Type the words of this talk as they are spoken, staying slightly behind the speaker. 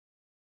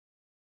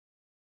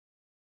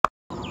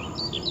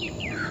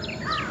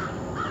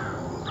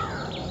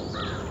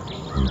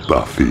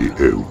Buffy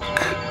Oak.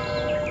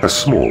 A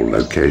small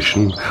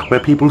location where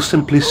people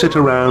simply sit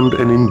around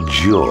and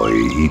enjoy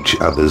each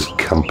other's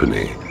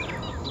company.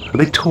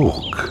 They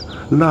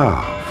talk,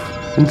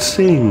 laugh, and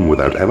sing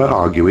without ever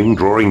arguing,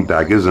 drawing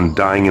daggers, and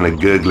dying in a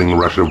gurgling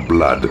rush of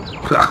blood.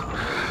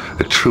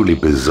 A truly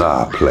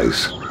bizarre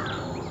place.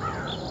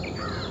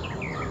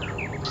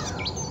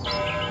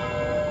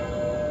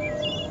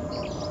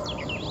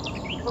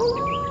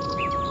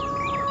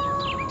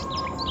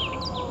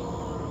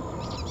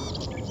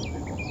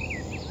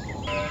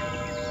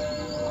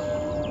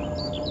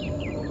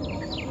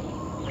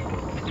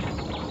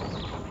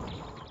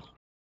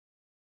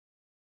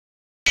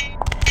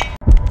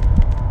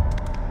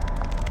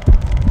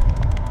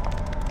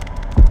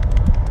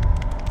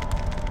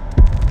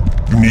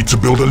 You need to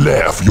build a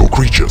lair for your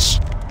creatures.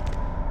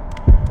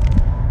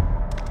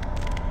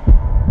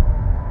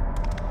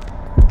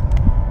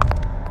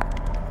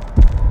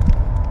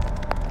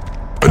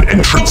 An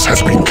entrance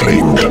has been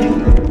claimed.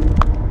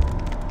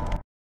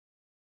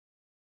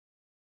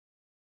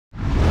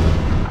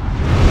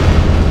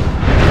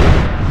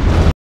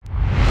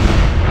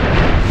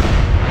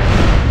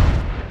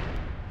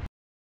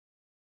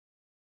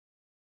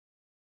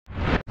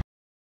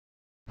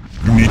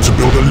 You need to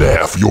build a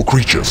lair for your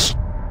creatures.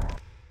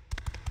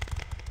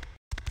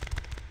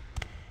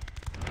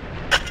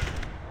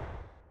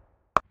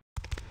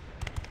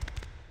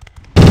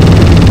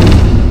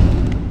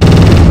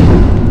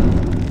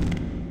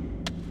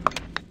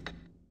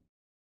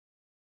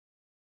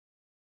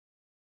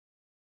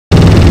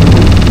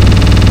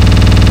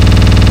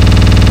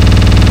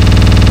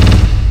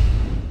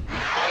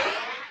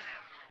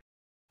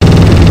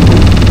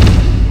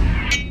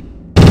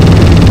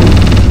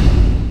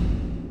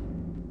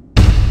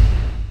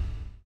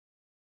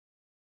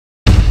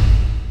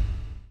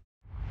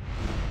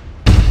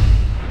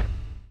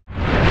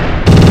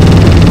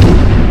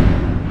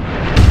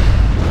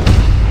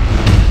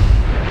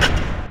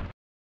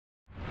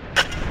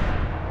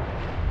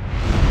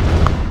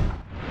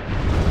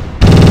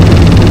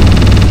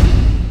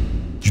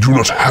 You do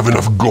not have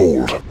enough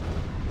gold.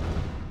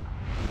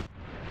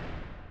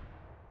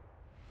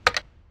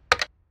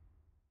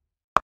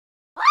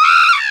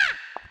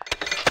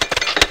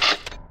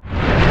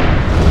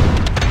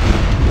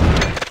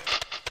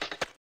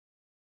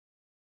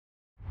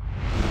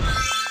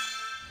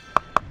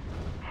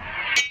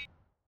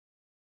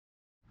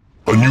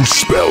 A new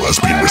spell has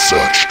been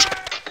researched.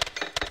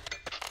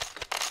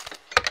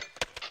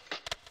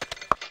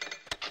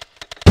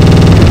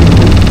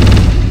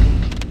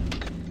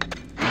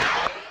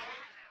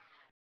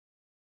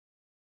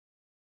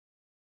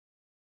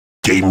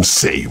 Game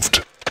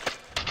saved.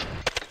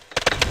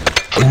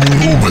 A new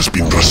room has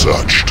been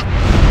researched.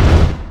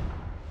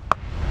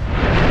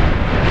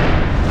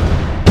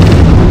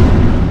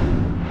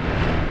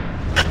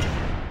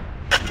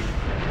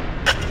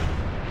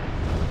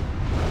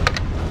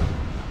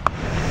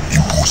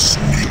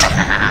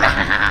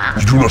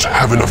 You do not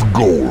have enough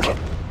gold.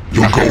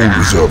 Your gold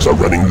reserves are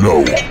running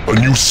low. A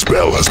new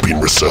spell has been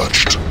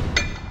researched.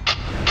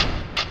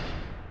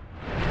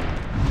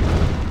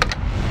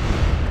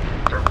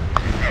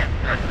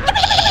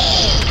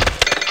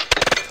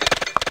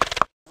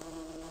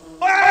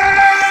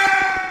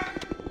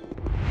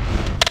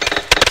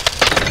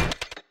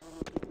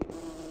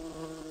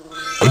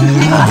 A new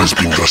room has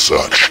been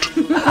researched.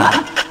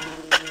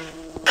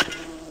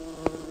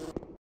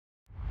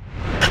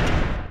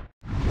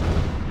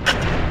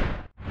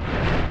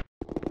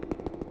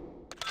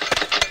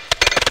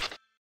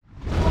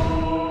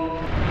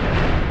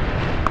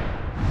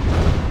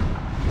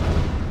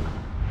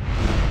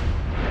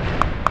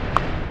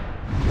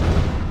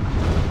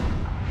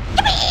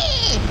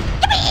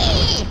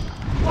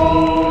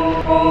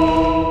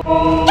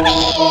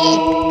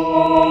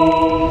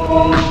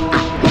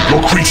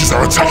 Your creatures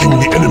are attacking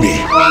the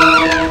enemy.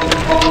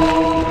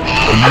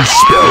 A new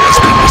spell has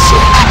been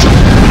researched.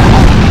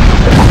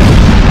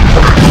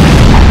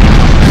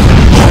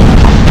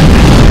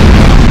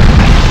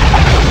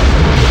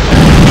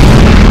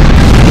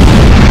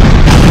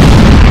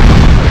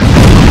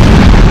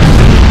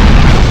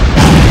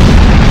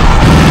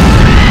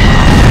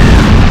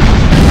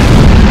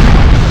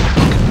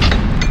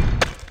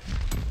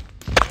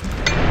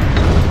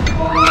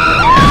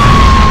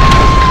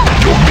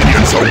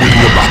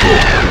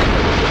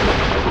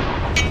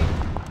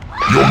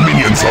 Your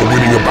minions are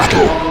winning a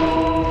battle.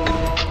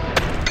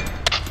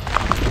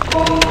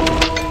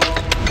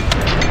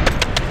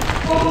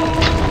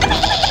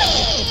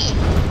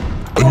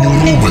 A new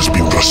room has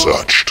been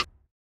researched.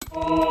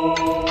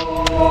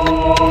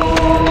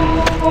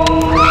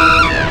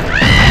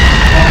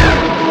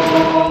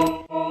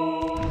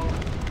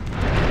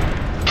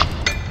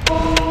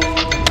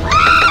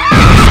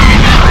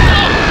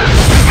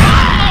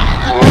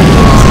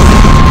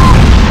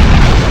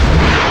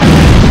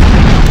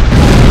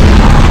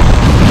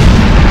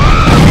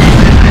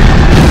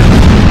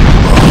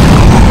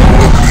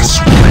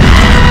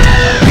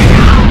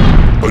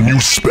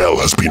 Spell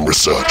has been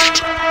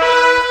researched.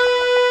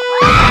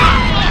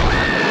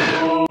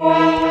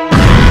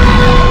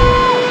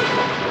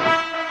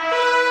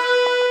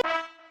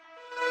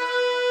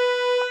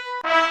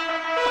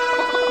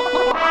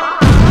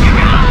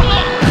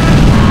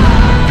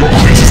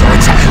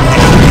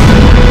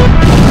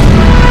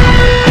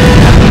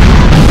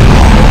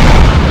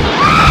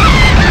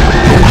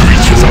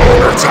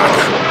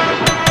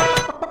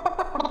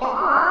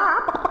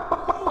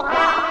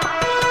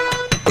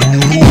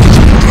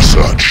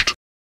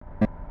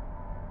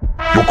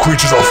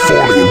 creatures are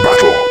falling in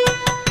battle.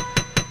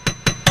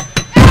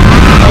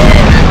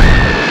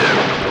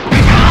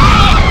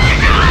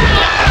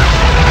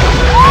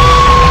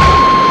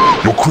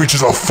 Your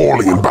creatures are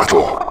falling in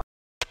battle.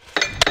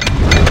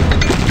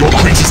 Your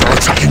creatures are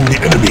attacking the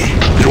enemy.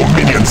 Your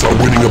minions are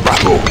winning a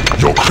battle.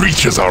 Your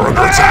creatures are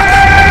under attack.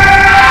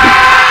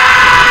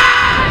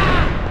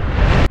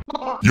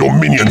 Your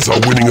minions are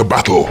winning a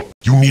battle.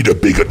 You need a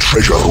bigger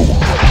treasure room.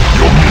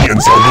 Your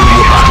minions are winning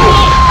a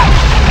battle.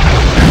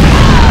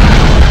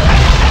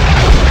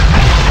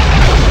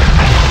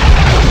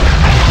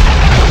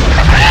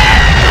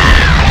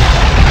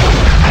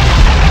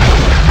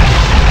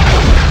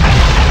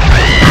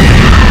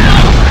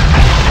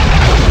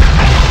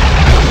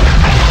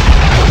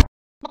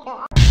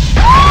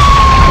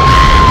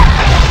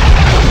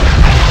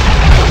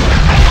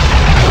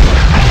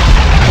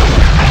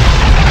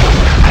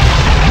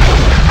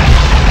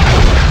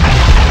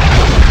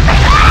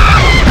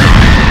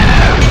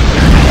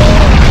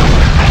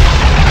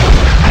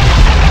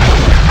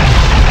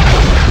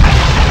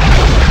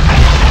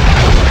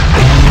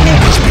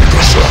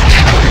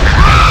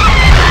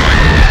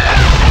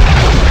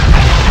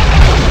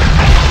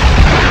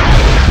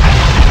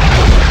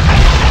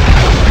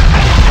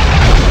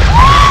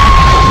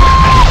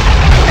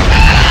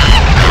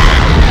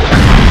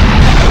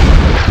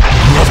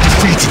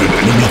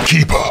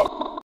 Keeper.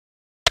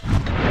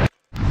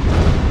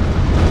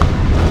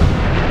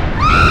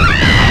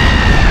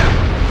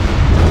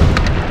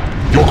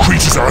 Your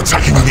creatures are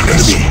attacking the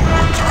enemy.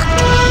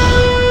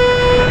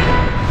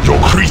 Your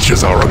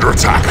creatures are under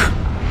attack.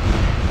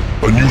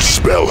 A new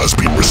spell has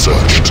been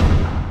researched.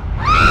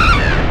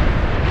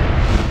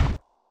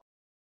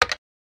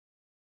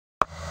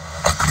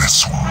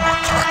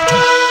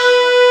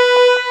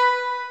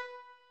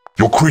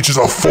 Your creatures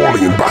are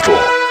falling in battle.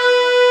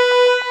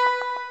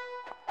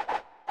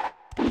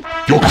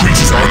 Your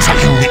creatures are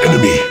attacking the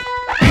enemy.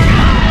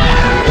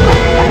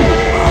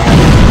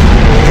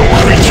 Your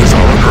creatures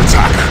are under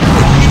attack.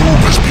 A new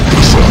room has been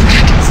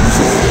researched.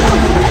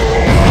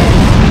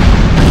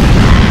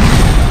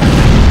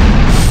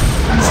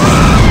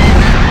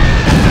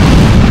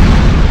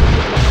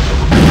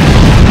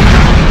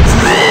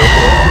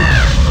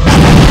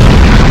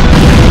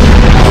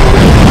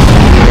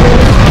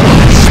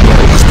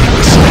 Spell has been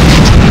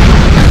researched.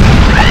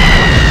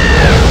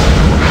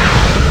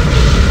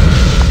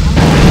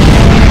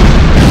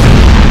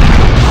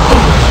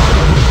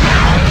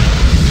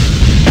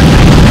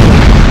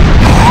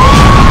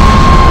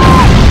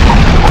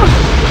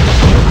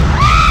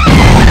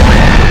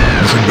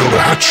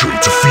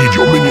 To feed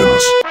your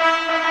minions.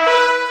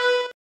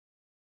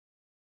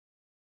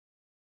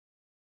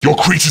 Your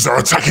creatures are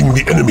attacking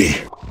the enemy.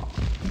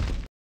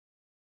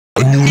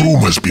 A new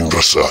room has been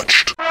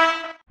researched.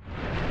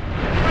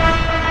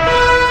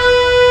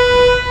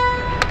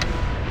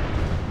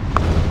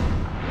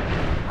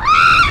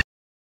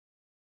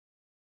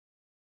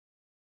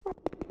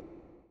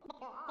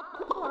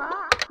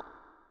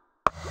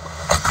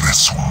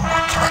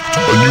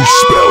 A new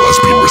spell has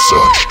been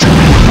researched.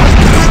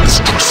 It's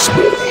too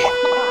small.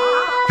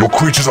 Your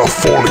creatures are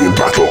falling in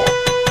battle.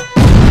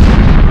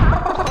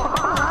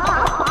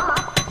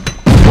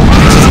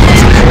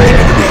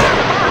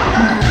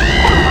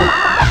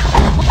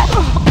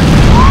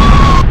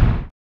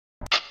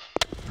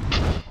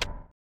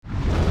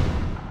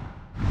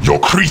 Your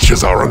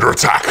creatures are under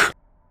attack.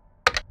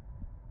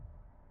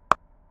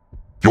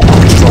 Your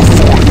creatures are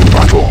falling in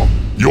battle.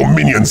 Your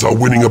minions are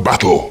winning a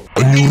battle.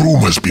 A new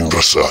room has been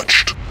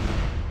researched.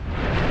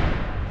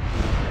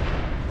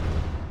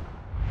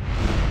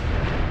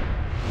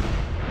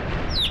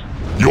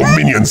 Your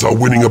minions are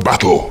winning a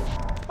battle.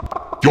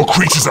 Your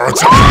creatures are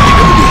attacking the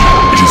enemy.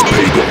 It is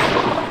payday.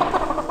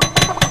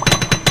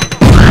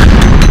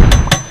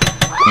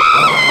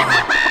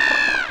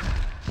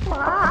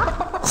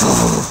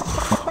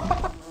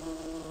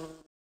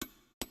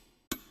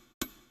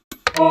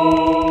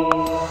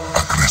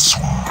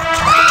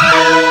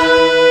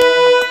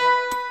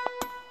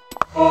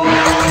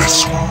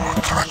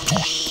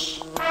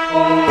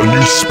 A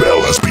new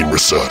spell has been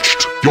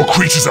researched. Your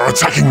creatures are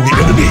attacking the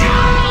enemy.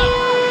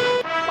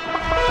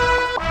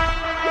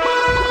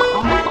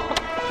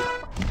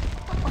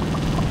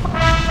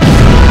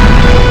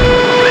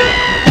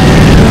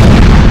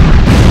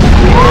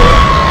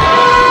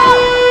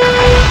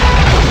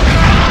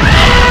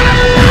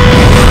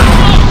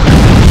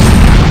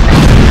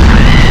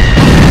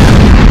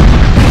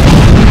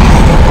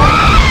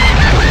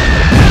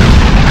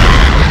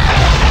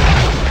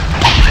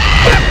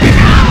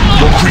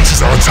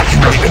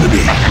 Attacking the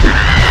enemy.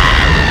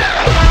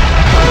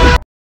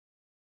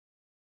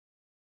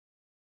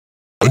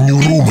 A new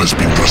room has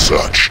been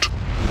researched.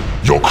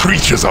 Your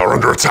creatures are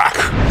under attack.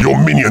 Your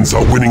minions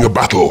are winning a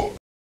battle.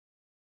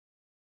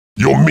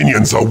 Your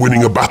minions are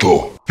winning a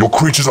battle. Your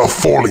creatures are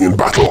falling in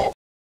battle.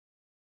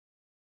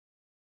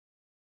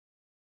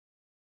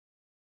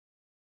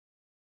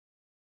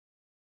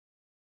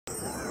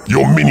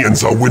 Your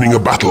minions are winning a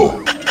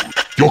battle.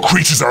 Your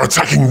creatures are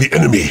attacking the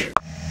enemy.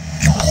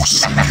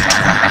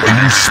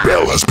 A new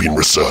spell has been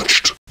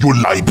researched. Your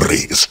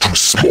library is too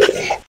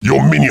small.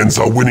 Your minions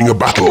are winning a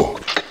battle.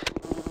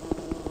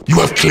 You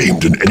have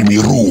claimed an enemy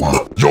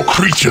room. Your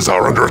creatures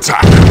are under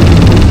attack.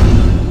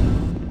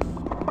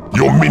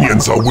 Your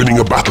minions are winning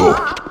a battle.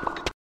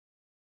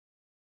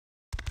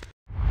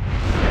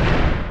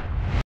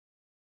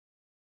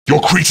 Your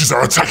creatures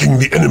are attacking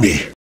the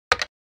enemy.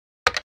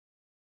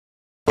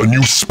 A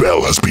new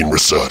spell has been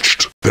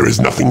researched. There is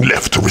nothing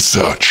left to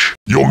research.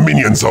 Your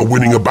minions are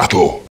winning a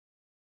battle.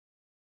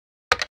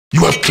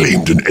 You have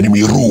claimed an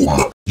enemy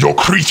room. Your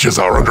creatures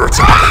are under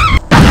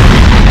attack.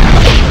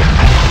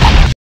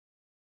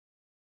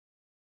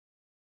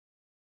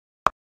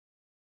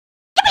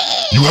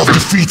 You have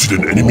defeated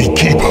an enemy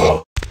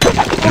keeper.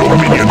 Your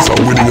minions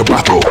are winning a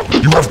battle.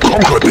 You have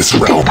conquered this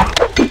realm.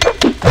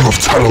 You have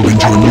tunneled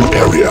into a new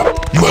area.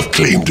 You have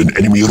claimed an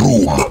enemy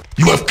room.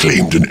 You have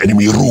claimed an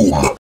enemy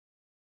room.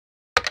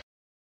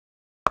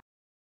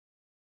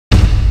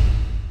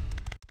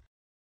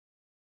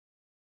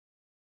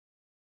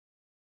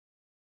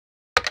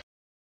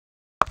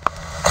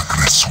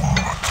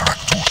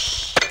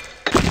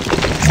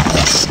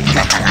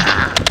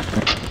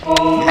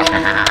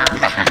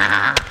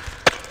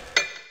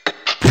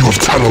 You have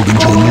tunneled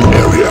into a new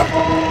area.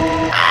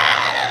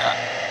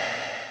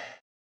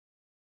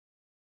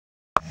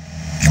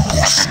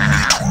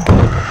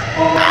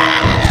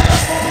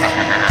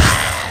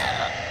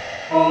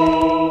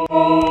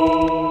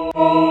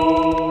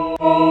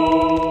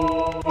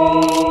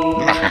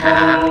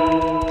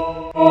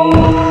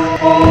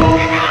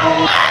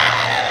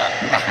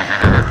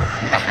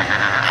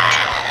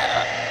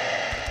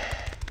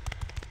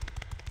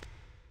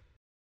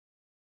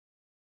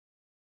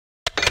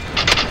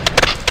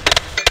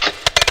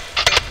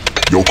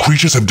 Your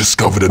creatures have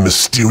discovered a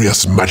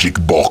mysterious magic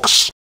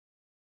box.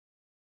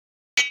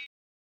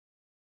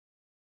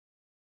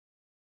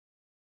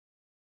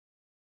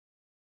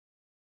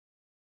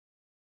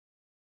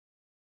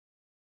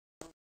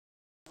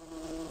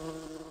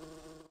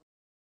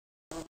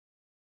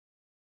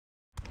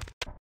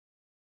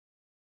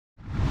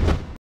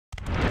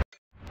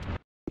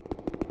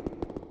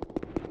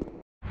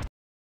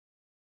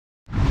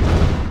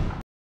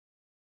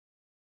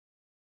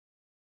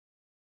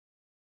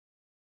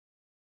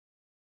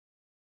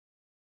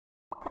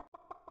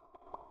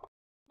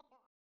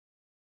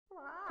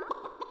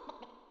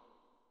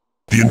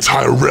 The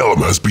entire realm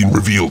has been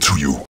revealed to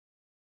you.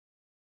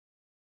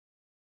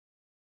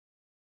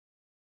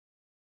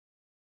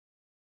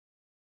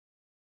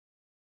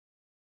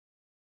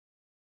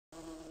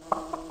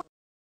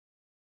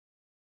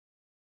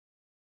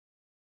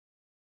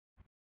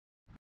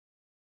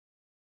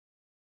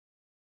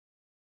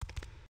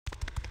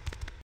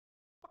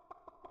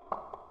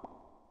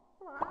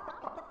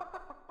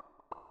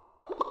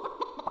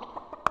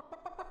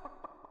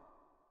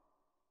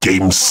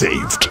 Game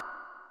saved.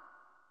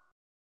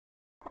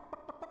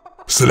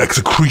 Select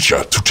a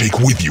creature to take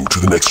with you to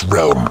the next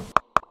realm.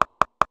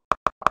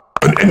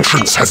 An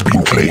entrance has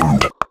been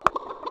claimed.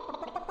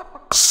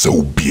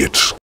 So be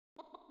it.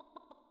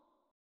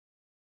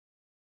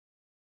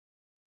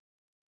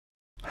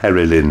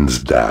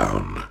 Harrylin's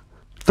down.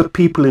 The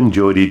people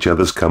enjoyed each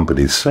other's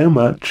company so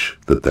much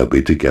that they'll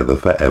be together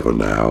forever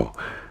now.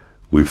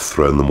 We've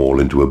thrown them all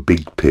into a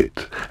big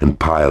pit and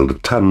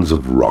piled tons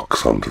of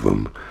rocks onto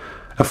them.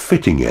 A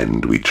fitting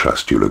end, we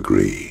trust you'll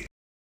agree.